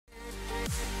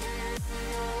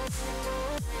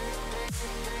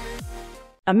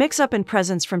A mix-up in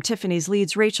presents from Tiffany's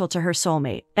leads Rachel to her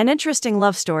soulmate. An interesting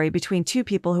love story between two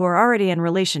people who are already in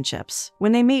relationships.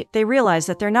 When they meet, they realize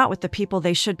that they're not with the people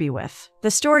they should be with.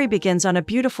 The story begins on a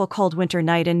beautiful cold winter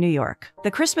night in New York. The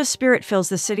Christmas spirit fills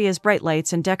the city as bright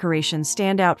lights and decorations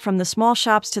stand out from the small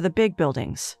shops to the big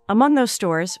buildings. Among those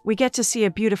stores, we get to see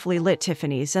a beautifully lit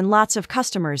Tiffany's and lots of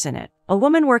customers in it. A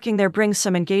woman working there brings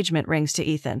some engagement rings to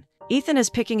Ethan. Ethan is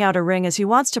picking out a ring as he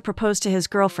wants to propose to his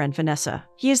girlfriend Vanessa.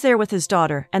 He is there with his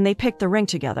daughter, and they pick the ring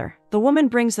together. The woman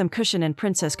brings them cushion and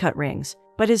princess cut rings,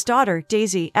 but his daughter,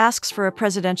 Daisy, asks for a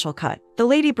presidential cut. The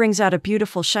lady brings out a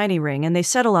beautiful shiny ring and they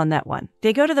settle on that one.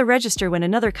 They go to the register when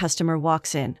another customer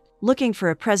walks in, looking for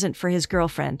a present for his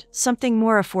girlfriend, something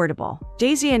more affordable.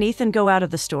 Daisy and Ethan go out of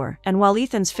the store, and while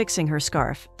Ethan's fixing her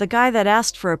scarf, the guy that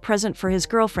asked for a present for his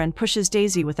girlfriend pushes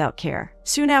Daisy without care.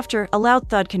 Soon after, a loud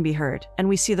thud can be heard, and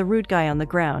we see the rude guy on the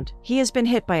ground. He has been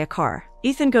hit by a car.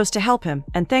 Ethan goes to help him,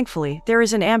 and thankfully, there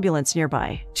is an ambulance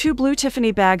nearby. Two blue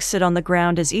Tiffany bags sit on the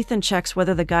ground as Ethan checks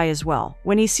whether the guy is well.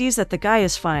 When he sees that the guy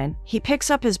is fine, he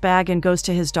picks up his bag and goes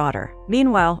to his daughter.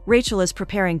 Meanwhile, Rachel is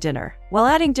preparing dinner. While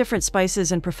adding different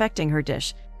spices and perfecting her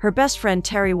dish, her best friend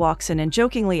Terry walks in and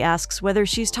jokingly asks whether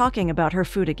she's talking about her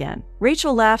food again.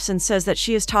 Rachel laughs and says that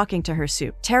she is talking to her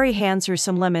soup. Terry hands her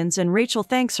some lemons and Rachel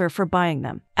thanks her for buying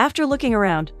them. After looking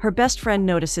around, her best friend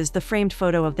notices the framed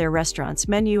photo of their restaurant's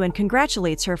menu and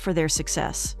congratulates her for their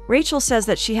success. Rachel says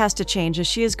that she has to change as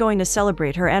she is going to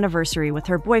celebrate her anniversary with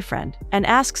her boyfriend, and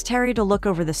asks Terry to look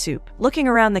over the soup. Looking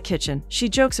around the kitchen, she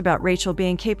jokes about Rachel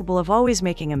being capable of always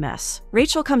making a mess.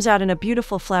 Rachel comes out in a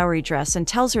beautiful flowery dress and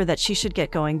tells her that she should get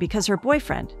going because her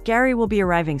boyfriend, Gary, will be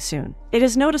arriving soon. It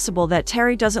is noticeable that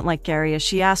Terry doesn't like Gary as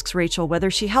she asks Rachel whether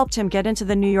she helped him get into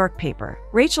the New York paper.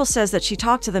 Rachel says that she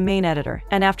talked to the main editor,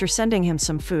 and after sending him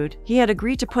some food, he had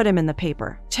agreed to put him in the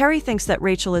paper. Terry thinks that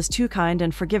Rachel is too kind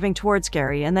and forgiving towards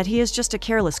Gary and that he is just a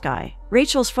careless guy.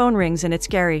 Rachel's phone rings and it's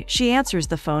Gary. She answers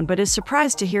the phone but is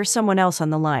surprised to hear someone else on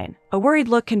the line. A worried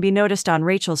look can be noticed on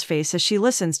Rachel's face as she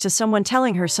listens to someone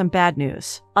telling her some bad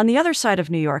news. On the other side of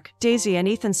New York, Daisy and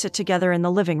Ethan sit together in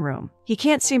the living room. He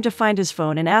can't seem to find his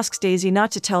phone and asks Daisy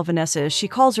not to tell Vanessa as she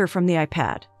calls her from the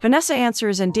iPad. Vanessa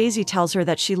answers and Daisy tells her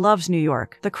that she loves New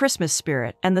York, the Christmas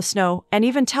spirit, and the snow, and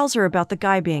even tells her about the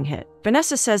guy being hit.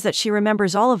 Vanessa says that she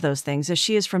remembers all of those things as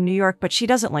she is from New York but she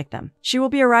doesn't like them. She will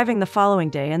be arriving the following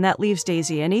day and that leaves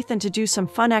Daisy and Ethan to do some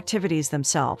fun activities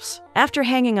themselves. After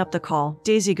hanging up the call,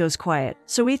 Daisy goes quiet,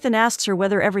 so Ethan asks her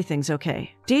whether everything's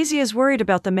okay. Daisy is worried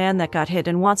about the man that got hit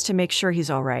and wants to make sure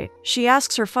he's alright. She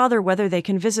asks her father whether they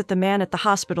can visit the man at the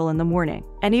hospital in the morning,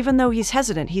 and even though he's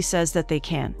hesitant, he says that they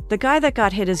can. The guy that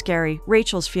got hit is Gary,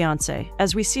 Rachel's fiancé,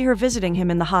 as we see her visiting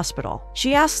him in the hospital.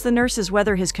 She asks the nurses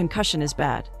whether his concussion is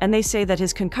bad, and they say that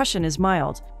his concussion is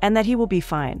mild, and that he will be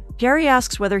fine. Gary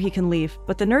asks whether he can leave,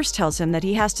 but the nurse tells him that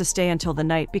he has to stay until the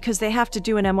night because they have to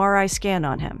do an MRI scan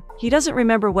on him. He doesn't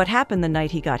remember what happened the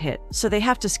night he got hit, so they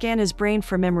have to scan his brain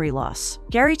for memory loss.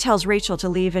 Gary tells Rachel to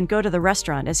leave and go to the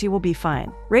restaurant as he will be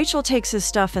fine. Rachel takes his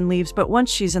stuff and leaves, but once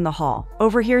she's in the hall,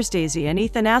 overhears Daisy and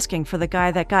Ethan asking for the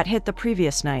guy that got hit the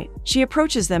previous night. She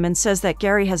approaches them and says that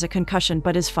Gary has a concussion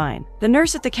but is fine. The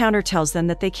nurse at the counter tells them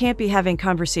that they can't be having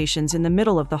conversations in the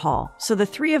middle of the hall, so the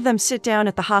three of them sit down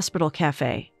at the hospital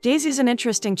cafe. Daisy's an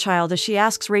interesting child as she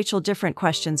asks Rachel different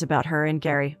questions about her and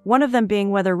Gary, one of them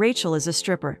being whether Rachel is a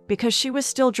stripper, because she was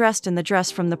still dressed in the dress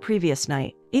from the previous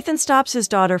night. Ethan stops his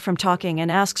daughter from talking and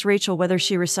asks Rachel whether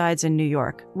she resides in New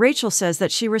York. Rachel says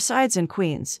that she resides in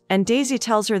Queens, and Daisy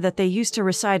tells her that they used to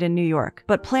reside in New York,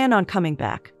 but plan on coming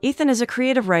back. Ethan is a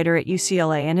creative writer at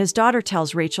UCLA and his daughter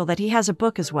tells Rachel that he has a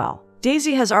book as well.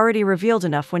 Daisy has already revealed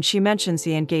enough when she mentions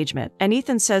the engagement, and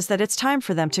Ethan says that it's time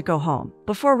for them to go home.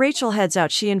 Before Rachel heads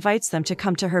out, she invites them to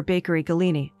come to her bakery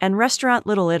Galini and restaurant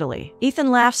Little Italy.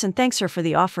 Ethan laughs and thanks her for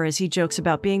the offer as he jokes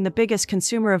about being the biggest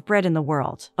consumer of bread in the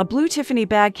world. A blue Tiffany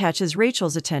bag catches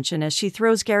Rachel's attention as she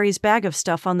throws Gary's bag of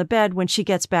stuff on the bed when she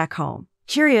gets back home.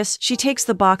 Curious, she takes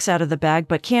the box out of the bag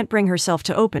but can't bring herself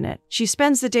to open it. She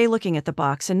spends the day looking at the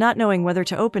box and not knowing whether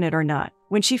to open it or not.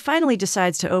 When she finally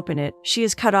decides to open it, she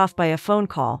is cut off by a phone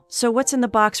call, so what's in the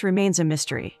box remains a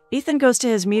mystery. Ethan goes to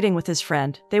his meeting with his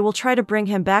friend. They will try to bring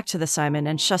him back to the Simon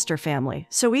and Schuster family,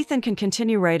 so Ethan can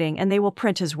continue writing and they will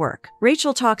print his work.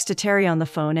 Rachel talks to Terry on the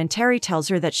phone and Terry tells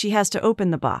her that she has to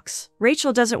open the box.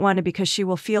 Rachel doesn't want to because she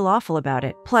will feel awful about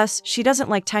it, plus, she doesn't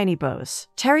like tiny bows.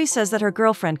 Terry says that her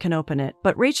girlfriend can open it,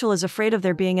 but Rachel is afraid of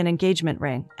there being an engagement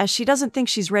ring, as she doesn't think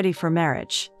she's ready for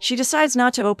marriage. She decides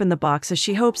not to open the box as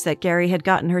she hopes that Gary had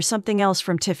gotten her something else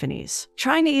from Tiffany's.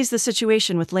 Trying to ease the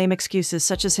situation with lame excuses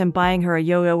such as him buying her a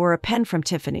yo-yo or a pen from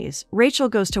Tiffany's, Rachel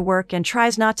goes to work and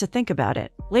tries not to think about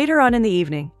it. Later on in the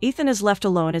evening, Ethan is left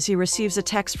alone as he receives a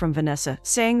text from Vanessa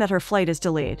saying that her flight is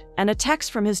delayed, and a text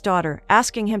from his daughter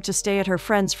asking him to stay at her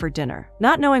friend's for dinner.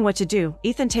 Not knowing what to do,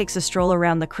 Ethan takes a stroll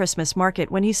around the Christmas market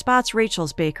when he spots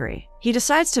Rachel's bakery. He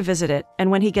decides to visit it, and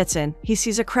when he gets in, he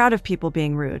sees a crowd of people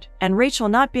being rude, and Rachel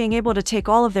not being able to take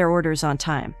all of their orders on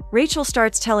time. Rachel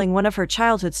starts telling one of her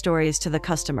childhood stories to the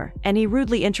customer, and he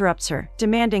rudely interrupts her,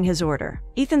 demanding his order.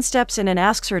 Ethan steps in and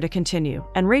asks her to continue,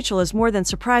 and Rachel is more than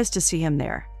surprised to see him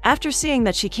there. After seeing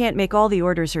that she can't make all the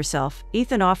orders herself,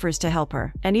 Ethan offers to help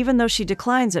her, and even though she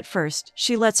declines at first,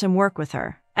 she lets him work with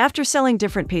her. After selling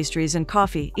different pastries and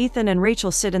coffee, Ethan and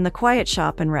Rachel sit in the quiet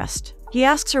shop and rest. He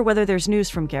asks her whether there's news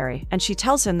from Gary, and she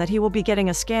tells him that he will be getting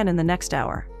a scan in the next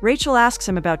hour. Rachel asks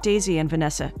him about Daisy and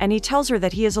Vanessa, and he tells her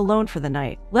that he is alone for the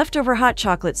night. Leftover hot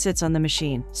chocolate sits on the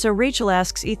machine, so Rachel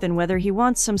asks Ethan whether he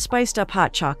wants some spiced up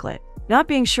hot chocolate. Not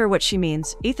being sure what she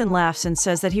means, Ethan laughs and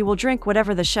says that he will drink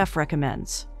whatever the chef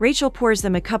recommends. Rachel pours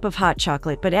them a cup of hot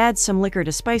chocolate but adds some liquor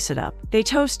to spice it up. They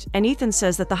toast, and Ethan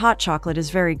says that the hot chocolate is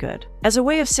very good. As a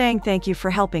way of saying thank you for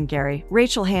helping Gary,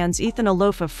 Rachel hands Ethan a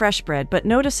loaf of fresh bread but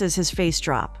notices his face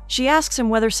drop. She asks him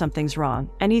whether something's wrong,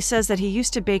 and he says that he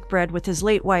used to bake bread with his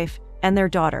late wife and their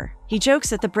daughter. He jokes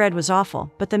that the bread was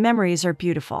awful, but the memories are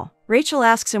beautiful. Rachel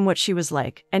asks him what she was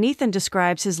like, and Ethan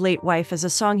describes his late wife as a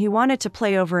song he wanted to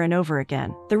play over and over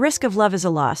again. The risk of love is a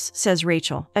loss, says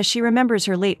Rachel, as she remembers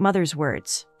her late mother's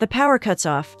words. The power cuts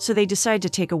off, so they decide to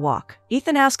take a walk.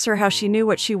 Ethan asks her how she knew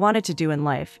what she wanted to do in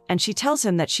life, and she tells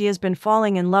him that she has been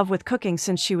falling in love with cooking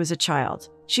since she was a child.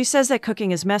 She says that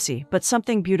cooking is messy, but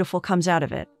something beautiful comes out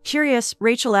of it. Curious,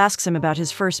 Rachel asks him about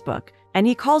his first book, and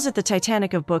he calls it the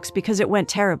Titanic of books because it went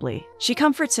terribly. She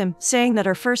comforts him, saying that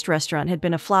her first restaurant had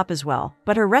been a flop as well,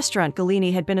 but her restaurant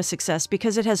Galini had been a success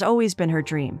because it has always been her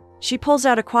dream. She pulls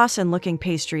out a croissant-looking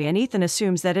pastry and Ethan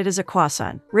assumes that it is a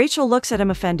croissant. Rachel looks at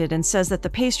him offended and says that the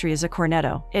pastry is a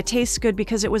cornetto. It tastes good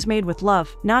because it was made with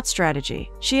love, not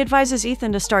strategy. She advises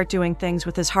Ethan to start doing things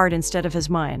with his heart instead of his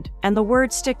mind, and the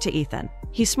words stick to Ethan.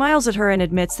 He smiles at her and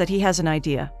admits that he has an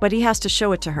idea, but he has to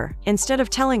show it to her, instead of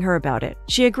telling her about it.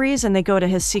 She agrees and they go to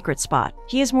his secret spot.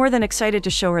 He is more than excited to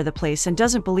show her the place and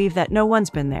doesn't believe that no one's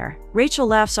been there. Rachel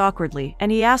laughs awkwardly,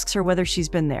 and he asks her whether she's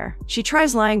been there. She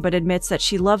tries lying but admits that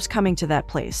she loves coming to that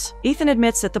place. Ethan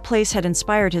admits that the place had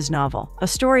inspired his novel, a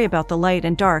story about the light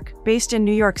and dark, based in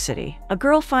New York City. A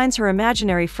girl finds her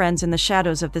imaginary friends in the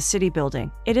shadows of the city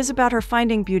building. It is about her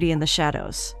finding beauty in the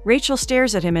shadows. Rachel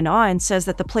stares at him in awe and says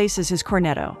that the place is his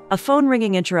cornetto. A phone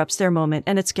ringing interrupts their moment,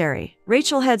 and it's Gary.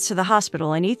 Rachel heads to the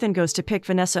hospital and Ethan goes to pick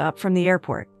Vanessa up from the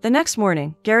airport. The next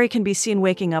morning, Gary can be seen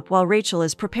waking up while Rachel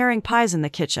is preparing pies in the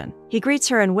kitchen. He greets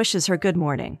her and wishes her good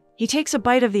morning. He takes a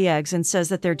bite of the eggs and says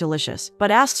that they're delicious, but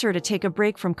asks her to take a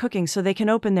break from cooking so they can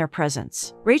open their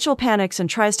presents. Rachel panics and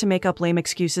tries to make up lame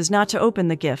excuses not to open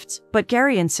the gifts, but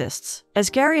Gary insists. As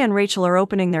Gary and Rachel are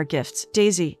opening their gifts,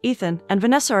 Daisy, Ethan, and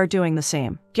Vanessa are doing the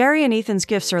same. Gary and Ethan's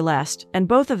gifts are last, and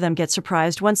both of them get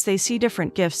surprised once they see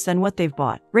different gifts than what they've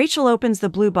bought. Rachel opens the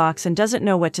blue box and doesn't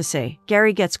know what to say.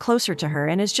 Gary gets closer to her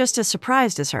and is just as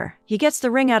surprised as her. He gets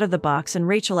the ring out of the box and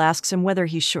Rachel asks him whether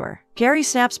he's sure. Gary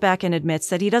snaps back and admits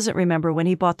that he doesn't remember when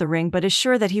he bought the ring but is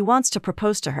sure that he wants to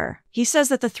propose to her. He says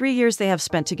that the 3 years they have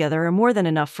spent together are more than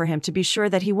enough for him to be sure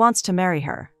that he wants to marry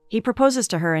her. He proposes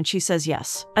to her and she says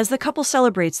yes. As the couple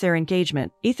celebrates their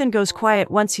engagement, Ethan goes quiet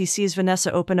once he sees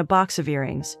Vanessa open a box of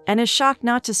earrings, and is shocked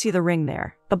not to see the ring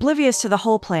there. Oblivious to the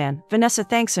whole plan, Vanessa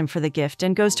thanks him for the gift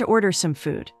and goes to order some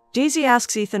food. Daisy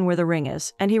asks Ethan where the ring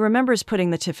is, and he remembers putting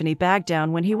the Tiffany bag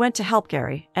down when he went to help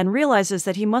Gary, and realizes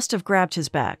that he must have grabbed his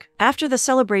bag. After the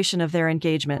celebration of their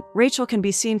engagement, Rachel can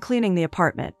be seen cleaning the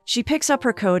apartment. She picks up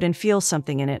her coat and feels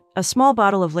something in it, a small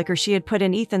bottle of liquor she had put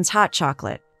in Ethan's hot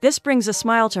chocolate. This brings a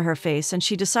smile to her face and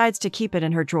she decides to keep it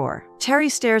in her drawer. Terry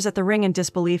stares at the ring in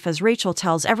disbelief as Rachel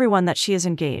tells everyone that she is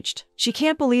engaged. She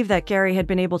can't believe that Gary had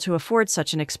been able to afford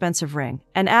such an expensive ring,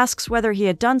 and asks whether he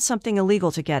had done something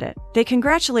illegal to get it. They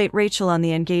congratulate Rachel on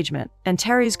the engagement, and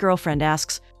Terry's girlfriend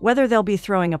asks whether they'll be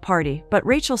throwing a party, but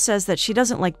Rachel says that she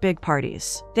doesn't like big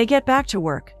parties. They get back to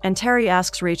work, and Terry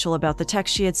asks Rachel about the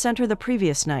text she had sent her the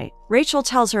previous night. Rachel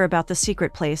tells her about the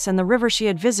secret place and the river she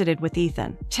had visited with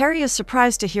Ethan. Terry is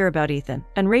surprised to hear about Ethan,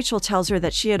 and Rachel tells her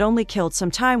that she had only killed some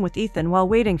time with Ethan while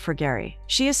waiting for Gary.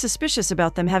 She is suspicious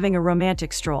about them having a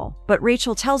romantic stroll, but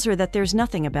Rachel tells her that there's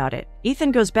nothing about it.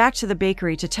 Ethan goes back to the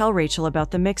bakery to tell Rachel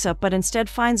about the mix-up but instead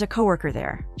finds a coworker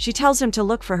there. She tells him to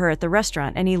look for her at the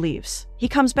restaurant and he leaves. He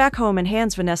comes back home and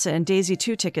hands Vanessa and Daisy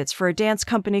 2 tickets for a dance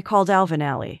company called Alvin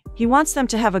Alley. He wants them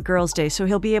to have a girls' day so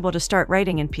he'll be able to start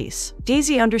writing in peace.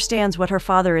 Daisy understands what her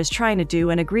father is trying to do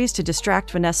and agrees to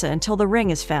distract Vanessa until the ring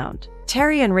is found.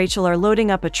 Terry and Rachel are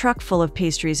loading up a truck full of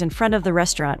pastries in front of the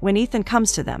restaurant when Ethan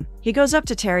comes to them. He goes up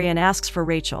to Terry and asks for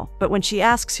Rachel, but when she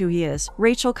asks who he is,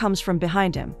 Rachel comes from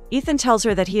behind him. Ethan tells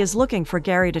her that he is looking for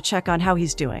Gary to check on how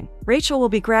he's doing. Rachel will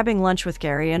be grabbing lunch with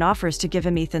Gary and offers to give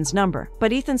him Ethan's number,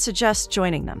 but Ethan suggests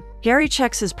joining them. Gary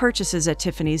checks his purchases at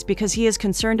Tiffany's because he is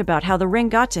concerned about how the ring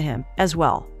got to him, as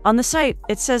well. On the site,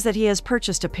 it says that he has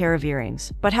purchased a pair of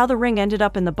earrings, but how the ring ended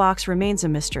up in the box remains a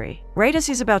mystery. Right as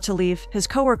he's about to leave, his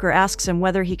coworker asks him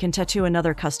whether he can tattoo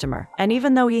another customer, and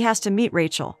even though he has to meet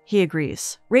Rachel, he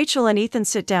agrees. Rachel and Ethan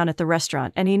sit down at the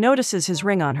restaurant and he notices his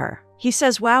ring on her. He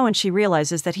says wow and she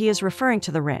realizes that he is referring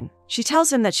to the ring. She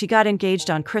tells him that she got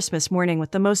engaged on Christmas morning with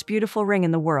the most beautiful ring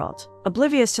in the world.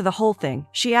 Oblivious to the whole thing,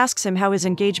 she asks him how his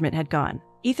engagement had gone.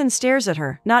 Ethan stares at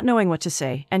her, not knowing what to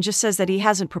say, and just says that he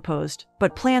hasn't proposed,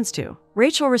 but plans to.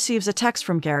 Rachel receives a text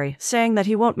from Gary, saying that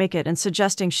he won't make it and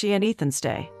suggesting she and Ethan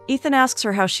stay. Ethan asks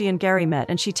her how she and Gary met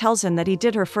and she tells him that he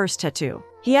did her first tattoo.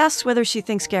 He asks whether she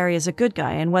thinks Gary is a good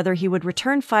guy and whether he would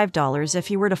return $5 if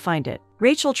he were to find it.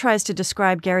 Rachel tries to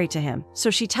describe Gary to him,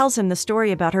 so she tells him the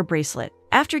story about her bracelet.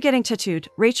 After getting tattooed,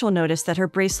 Rachel noticed that her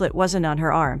bracelet wasn't on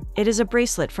her arm. It is a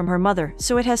bracelet from her mother,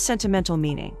 so it has sentimental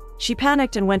meaning. She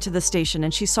panicked and went to the station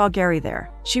and she saw Gary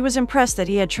there. She was impressed that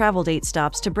he had traveled 8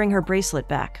 stops to bring her bracelet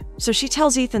back. So she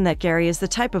tells Ethan that Gary is the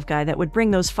type of guy that would bring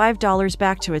those $5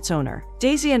 back to its owner.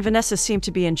 Daisy and Vanessa seem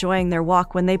to be enjoying their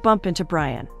walk when they bump into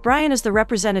Brian. Brian is the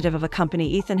representative of a company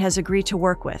Ethan has agreed to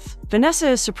work with. Vanessa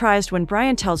is surprised when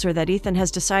Brian tells her that Ethan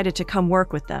has decided to come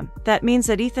work with them. That means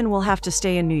that Ethan will have to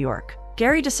stay in New York.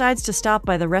 Gary decides to stop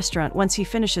by the restaurant once he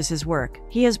finishes his work.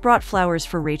 He has brought flowers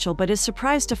for Rachel but is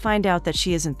surprised to find out that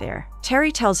she isn't there.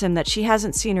 Terry tells him that she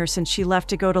hasn't seen her since she left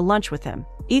to go to lunch with him.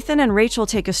 Ethan and Rachel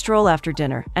take a stroll after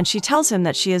dinner, and she tells him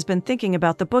that she has been thinking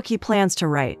about the book he plans to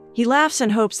write. He laughs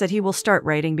and hopes that he will start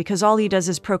writing because all he does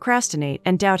is procrastinate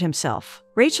and doubt himself.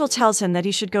 Rachel tells him that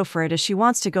he should go for it as she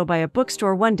wants to go by a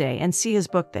bookstore one day and see his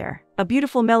book there. A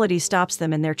beautiful melody stops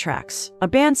them in their tracks. A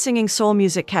band singing soul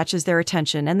music catches their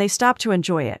attention and they stop to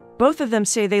enjoy it. Both of them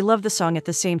say they love the song at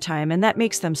the same time and that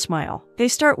makes them smile. They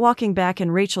start walking back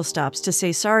and Rachel stops to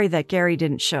say sorry that Gary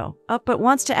didn't show up but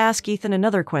wants to ask Ethan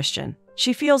another question.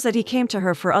 She feels that he came to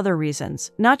her for other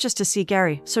reasons, not just to see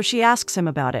Gary, so she asks him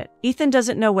about it. Ethan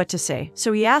doesn't know what to say,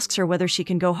 so he asks her whether she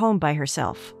can go home by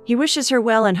herself. He wishes her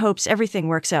well and hopes everything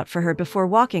works out for her before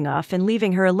walking off and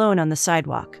leaving her alone on the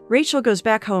sidewalk. Rachel goes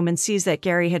back home and sees that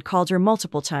Gary had called her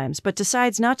multiple times but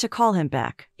decides not to call him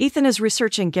back. Ethan is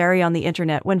researching Gary on the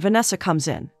internet when Vanessa comes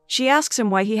in. She asks him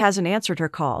why he hasn't answered her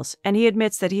calls, and he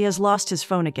admits that he has lost his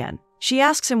phone again. She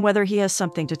asks him whether he has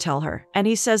something to tell her, and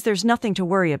he says there's nothing to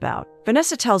worry about.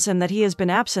 Vanessa tells him that he has been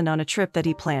absent on a trip that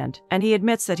he planned, and he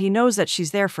admits that he knows that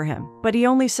she's there for him, but he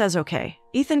only says okay.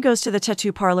 Ethan goes to the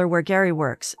tattoo parlor where Gary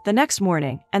works the next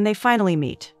morning, and they finally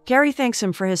meet. Gary thanks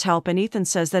him for his help and Ethan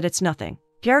says that it's nothing.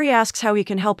 Gary asks how he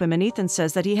can help him and Ethan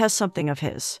says that he has something of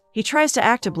his. He tries to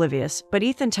act oblivious, but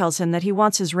Ethan tells him that he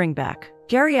wants his ring back.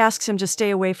 Gary asks him to stay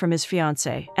away from his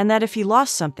fiancée, and that if he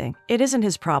lost something, it isn't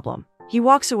his problem. He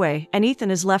walks away, and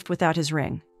Ethan is left without his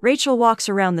ring. Rachel walks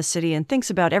around the city and thinks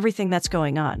about everything that's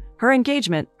going on. Her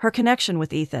engagement, her connection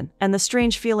with Ethan, and the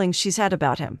strange feelings she's had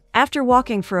about him. After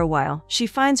walking for a while, she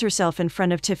finds herself in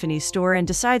front of Tiffany's store and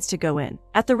decides to go in.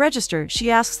 At the register,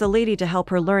 she asks the lady to help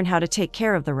her learn how to take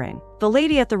care of the ring. The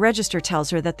lady at the register tells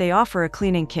her that they offer a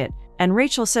cleaning kit, and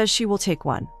Rachel says she will take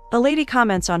one. The lady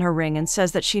comments on her ring and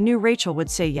says that she knew Rachel would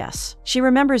say yes. She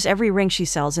remembers every ring she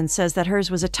sells and says that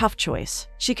hers was a tough choice.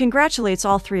 She congratulates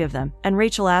all 3 of them, and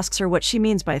Rachel asks her what she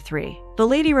means by 3. The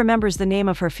lady remembers the name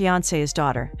of her fiancé's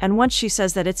daughter, and once she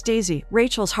says that it's Daisy,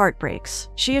 Rachel's heart breaks.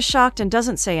 She is shocked and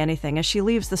doesn't say anything as she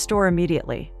leaves the store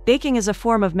immediately. Baking is a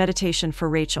form of meditation for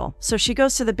Rachel, so she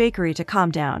goes to the bakery to calm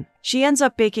down. She ends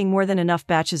up baking more than enough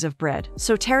batches of bread,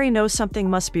 so Terry knows something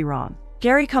must be wrong.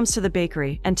 Gary comes to the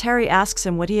bakery, and Terry asks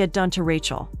him what he had done to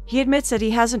Rachel. He admits that he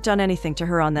hasn't done anything to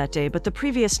her on that day, but the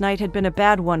previous night had been a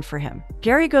bad one for him.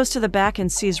 Gary goes to the back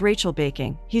and sees Rachel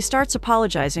baking. He starts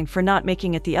apologizing for not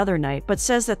making it the other night, but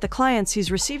says that the clients he's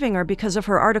receiving are because of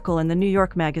her article in the New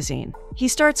York Magazine. He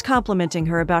starts complimenting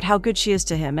her about how good she is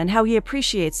to him and how he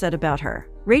appreciates that about her.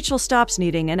 Rachel stops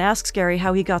kneading and asks Gary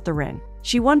how he got the ring.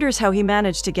 She wonders how he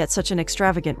managed to get such an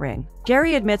extravagant ring.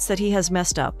 Gary admits that he has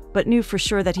messed up, but knew for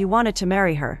sure that he wanted to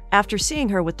marry her, after seeing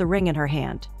her with the ring in her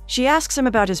hand. She asks him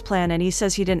about his plan and he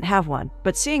says he didn't have one,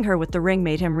 but seeing her with the ring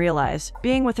made him realize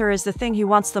being with her is the thing he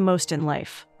wants the most in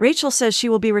life. Rachel says she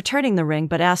will be returning the ring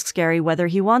but asks Gary whether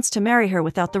he wants to marry her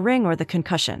without the ring or the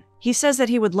concussion. He says that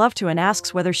he would love to and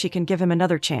asks whether she can give him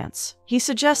another chance. He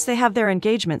suggests they have their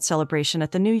engagement celebration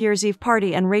at the New Year's Eve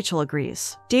party and Rachel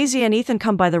agrees. Daisy and Ethan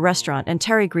come by the restaurant and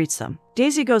Terry greets them.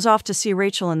 Daisy goes off to see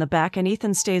Rachel in the back and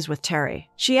Ethan stays with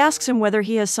Terry. She asks him whether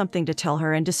he has something to tell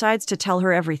her and decides to tell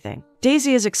her everything.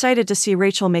 Daisy is excited to see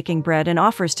Rachel making bread and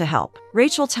offers to help.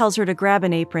 Rachel tells her to grab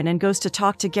an apron and goes to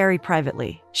talk to Gary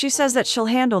privately. She says that she'll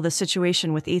handle the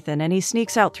situation with Ethan and he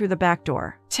sneaks out through the back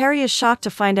door. Terry is shocked to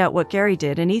find out what Gary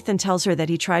did and Ethan tells her that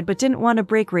he tried but didn't want to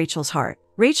break Rachel's heart.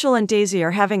 Rachel and Daisy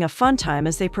are having a fun time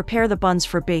as they prepare the buns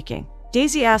for baking.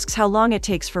 Daisy asks how long it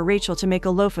takes for Rachel to make a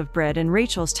loaf of bread and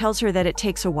Rachel tells her that it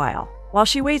takes a while. While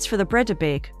she waits for the bread to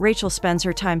bake, Rachel spends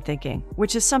her time thinking,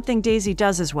 which is something Daisy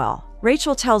does as well.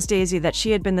 Rachel tells Daisy that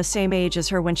she had been the same age as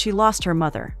her when she lost her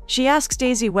mother. She asks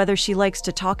Daisy whether she likes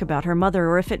to talk about her mother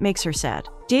or if it makes her sad.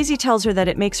 Daisy tells her that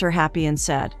it makes her happy and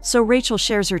sad, so Rachel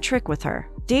shares her trick with her.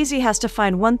 Daisy has to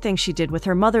find one thing she did with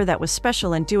her mother that was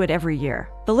special and do it every year.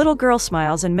 The little girl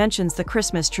smiles and mentions the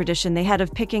Christmas tradition they had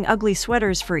of picking ugly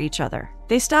sweaters for each other.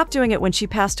 They stopped doing it when she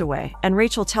passed away, and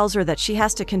Rachel tells her that she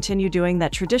has to continue doing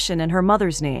that tradition in her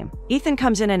mother's name. Ethan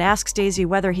comes in and asks Daisy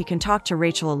whether he can talk to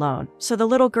Rachel alone, so the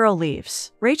little girl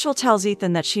leaves. Rachel tells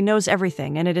Ethan that she knows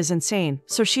everything and it is insane,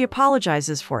 so she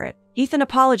apologizes for it. Ethan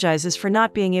apologizes for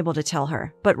not being able to tell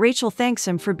her, but Rachel thanks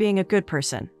him for being a good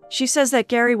person. She says that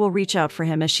Gary will reach out for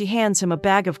him as she hands him a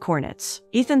bag of cornets.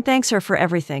 Ethan thanks her for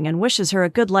everything and wishes her a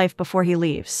good life before he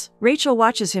leaves. Rachel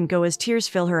watches him go as tears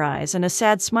fill her eyes and a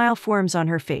sad smile forms on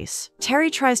her face. Terry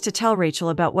tries to tell Rachel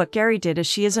about what Gary did as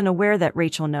she isn't aware that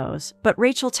Rachel knows, but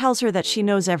Rachel tells her that she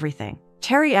knows everything.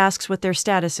 Terry asks what their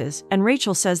status is, and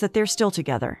Rachel says that they're still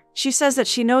together. She says that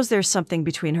she knows there's something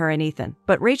between her and Ethan,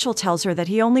 but Rachel tells her that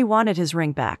he only wanted his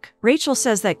ring back. Rachel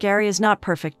says that Gary is not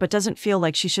perfect but doesn't feel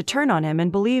like she should turn on him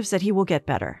and believes that he will get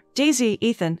better. Daisy,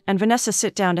 Ethan, and Vanessa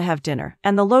sit down to have dinner,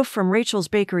 and the loaf from Rachel's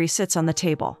bakery sits on the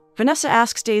table. Vanessa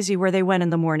asks Daisy where they went in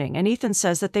the morning, and Ethan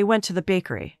says that they went to the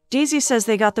bakery. Daisy says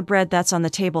they got the bread that's on the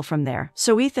table from there,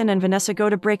 so Ethan and Vanessa go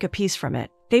to break a piece from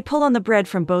it. They pull on the bread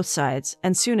from both sides,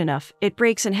 and soon enough, it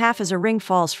breaks in half as a ring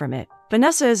falls from it.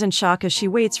 Vanessa is in shock as she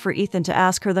waits for Ethan to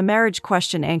ask her the marriage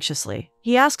question anxiously.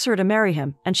 He asks her to marry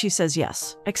him, and she says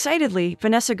yes. Excitedly,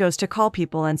 Vanessa goes to call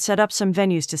people and set up some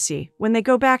venues to see when they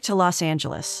go back to Los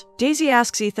Angeles. Daisy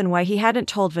asks Ethan why he hadn't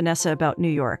told Vanessa about New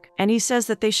York, and he says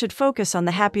that they should focus on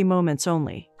the happy moments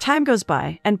only. Time goes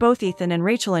by, and both Ethan and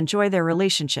Rachel enjoy their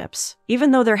relationships.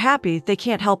 Even though they're happy, they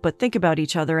can't help but think about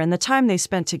each other and the time they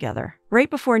spent together. Right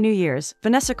before New Year's,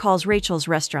 Vanessa calls Rachel's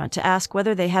restaurant to ask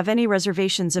whether they have any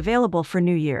reservations available for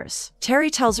New Year's. Terry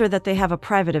tells her that they have a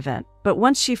private event, but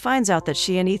once she finds out that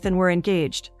she and Ethan were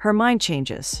engaged, her mind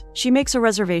changes. She makes a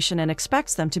reservation and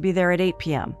expects them to be there at 8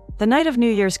 p.m. The night of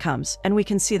New Year's comes, and we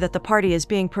can see that the party is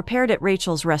being prepared at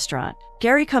Rachel's restaurant.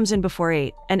 Gary comes in before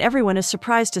 8, and everyone is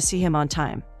surprised to see him on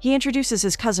time. He introduces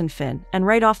his cousin Finn, and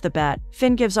right off the bat,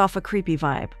 Finn gives off a creepy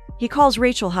vibe. He calls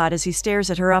Rachel hot as he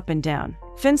stares at her up and down.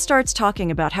 Finn starts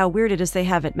talking about how weird it is they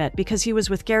haven't met because he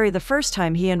was with Gary the first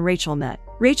time he and Rachel met.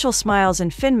 Rachel smiles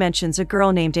and Finn mentions a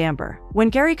girl named Amber. When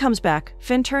Gary comes back,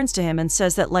 Finn turns to him and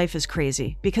says that life is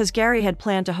crazy because Gary had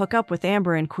planned to hook up with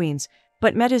Amber in Queens,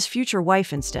 but met his future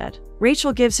wife instead.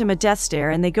 Rachel gives him a death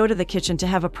stare and they go to the kitchen to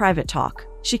have a private talk.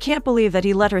 She can't believe that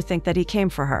he let her think that he came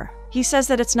for her. He says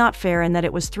that it's not fair and that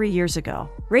it was 3 years ago.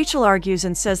 Rachel argues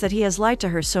and says that he has lied to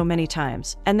her so many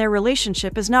times, and their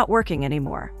relationship is not working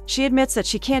anymore. She admits that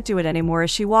she can't do it anymore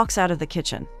as she walks out of the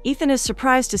kitchen. Ethan is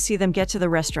surprised to see them get to the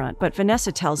restaurant, but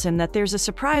Vanessa tells him that there's a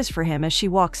surprise for him as she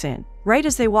walks in. Right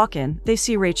as they walk in, they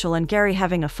see Rachel and Gary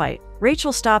having a fight.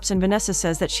 Rachel stops and Vanessa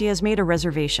says that she has made a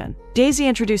reservation. Daisy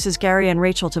introduces Gary and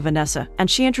Rachel to Vanessa, and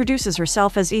she introduces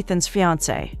herself as Ethan's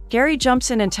fiancée. Gary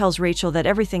jumps in and tells Rachel that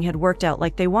everything had worked out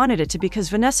like they wanted it to because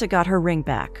Vanessa got her ring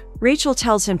back. Rachel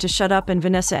tells him to shut up and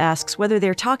Vanessa asks whether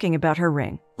they're talking about her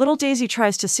ring. Little Daisy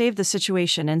tries to save the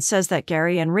situation and says that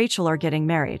Gary and Rachel are getting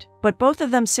married, but both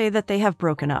of them say that they have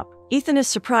broken up. Ethan is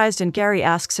surprised and Gary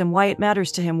asks him why it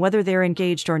matters to him whether they're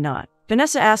engaged or not.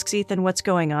 Vanessa asks Ethan what's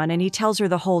going on and he tells her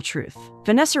the whole truth.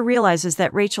 Vanessa realizes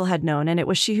that Rachel had known and it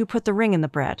was she who put the ring in the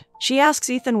bread. She asks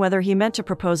Ethan whether he meant to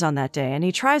propose on that day and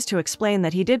he tries to explain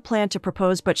that he did plan to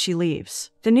propose but she leaves.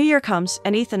 The new year comes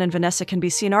and Ethan and Vanessa can be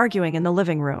seen arguing in the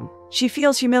living room. She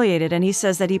feels humiliated and he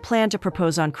says that he planned to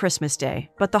propose on Christmas Day,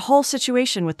 but the whole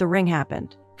situation with the ring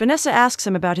happened. Vanessa asks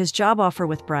him about his job offer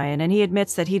with Brian, and he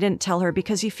admits that he didn't tell her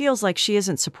because he feels like she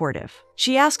isn't supportive.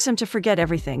 She asks him to forget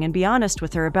everything and be honest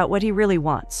with her about what he really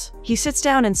wants. He sits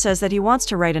down and says that he wants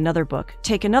to write another book,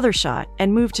 take another shot,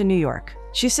 and move to New York.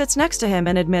 She sits next to him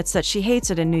and admits that she hates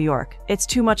it in New York. It's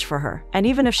too much for her, and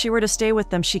even if she were to stay with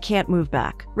them, she can't move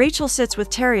back. Rachel sits with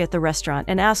Terry at the restaurant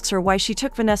and asks her why she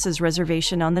took Vanessa's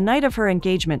reservation on the night of her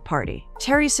engagement party.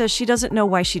 Terry says she doesn't know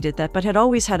why she did that but had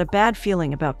always had a bad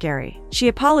feeling about Gary. She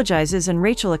apologizes and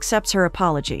Rachel accepts her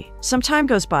apology. Some time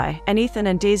goes by, and Ethan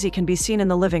and Daisy can be seen in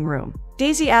the living room.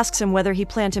 Daisy asks him whether he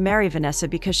planned to marry Vanessa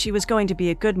because she was going to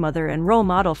be a good mother and role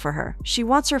model for her. She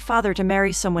wants her father to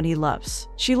marry someone he loves.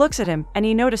 She looks at him, and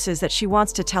he notices that she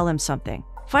wants to tell him something.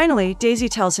 Finally, Daisy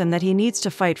tells him that he needs to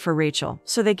fight for Rachel,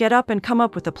 so they get up and come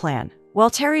up with a plan.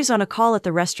 While Terry's on a call at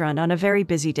the restaurant on a very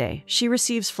busy day, she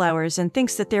receives flowers and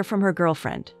thinks that they're from her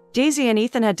girlfriend. Daisy and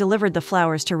Ethan had delivered the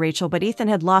flowers to Rachel, but Ethan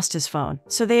had lost his phone,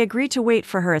 so they agree to wait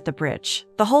for her at the bridge.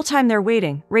 The whole time they're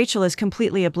waiting, Rachel is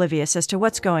completely oblivious as to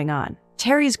what's going on.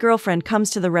 Terry's girlfriend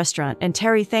comes to the restaurant and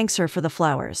Terry thanks her for the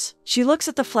flowers. She looks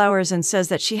at the flowers and says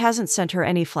that she hasn't sent her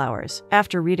any flowers.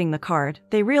 After reading the card,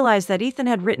 they realize that Ethan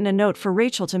had written a note for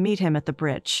Rachel to meet him at the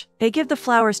bridge. They give the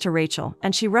flowers to Rachel,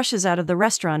 and she rushes out of the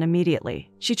restaurant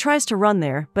immediately. She tries to run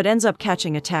there, but ends up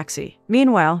catching a taxi.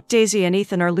 Meanwhile, Daisy and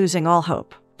Ethan are losing all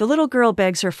hope. The little girl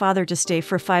begs her father to stay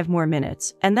for 5 more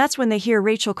minutes, and that's when they hear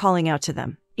Rachel calling out to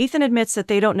them. Ethan admits that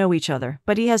they don't know each other,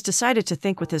 but he has decided to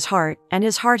think with his heart, and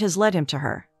his heart has led him to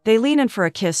her. They lean in for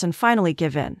a kiss and finally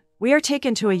give in. We are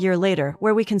taken to a year later,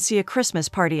 where we can see a Christmas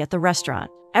party at the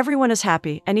restaurant. Everyone is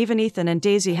happy, and even Ethan and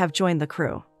Daisy have joined the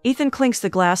crew. Ethan clinks the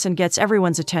glass and gets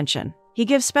everyone's attention. He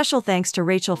gives special thanks to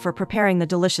Rachel for preparing the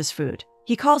delicious food.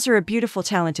 He calls her a beautiful,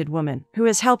 talented woman, who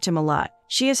has helped him a lot.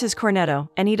 She is his cornetto,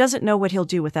 and he doesn't know what he'll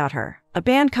do without her. A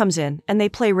band comes in, and they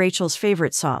play Rachel's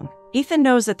favorite song. Ethan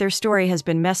knows that their story has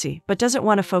been messy, but doesn't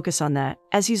want to focus on that,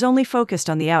 as he's only focused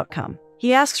on the outcome.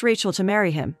 He asks Rachel to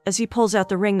marry him, as he pulls out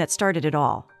the ring that started it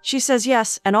all. She says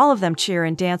yes, and all of them cheer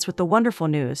and dance with the wonderful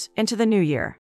news into the new year.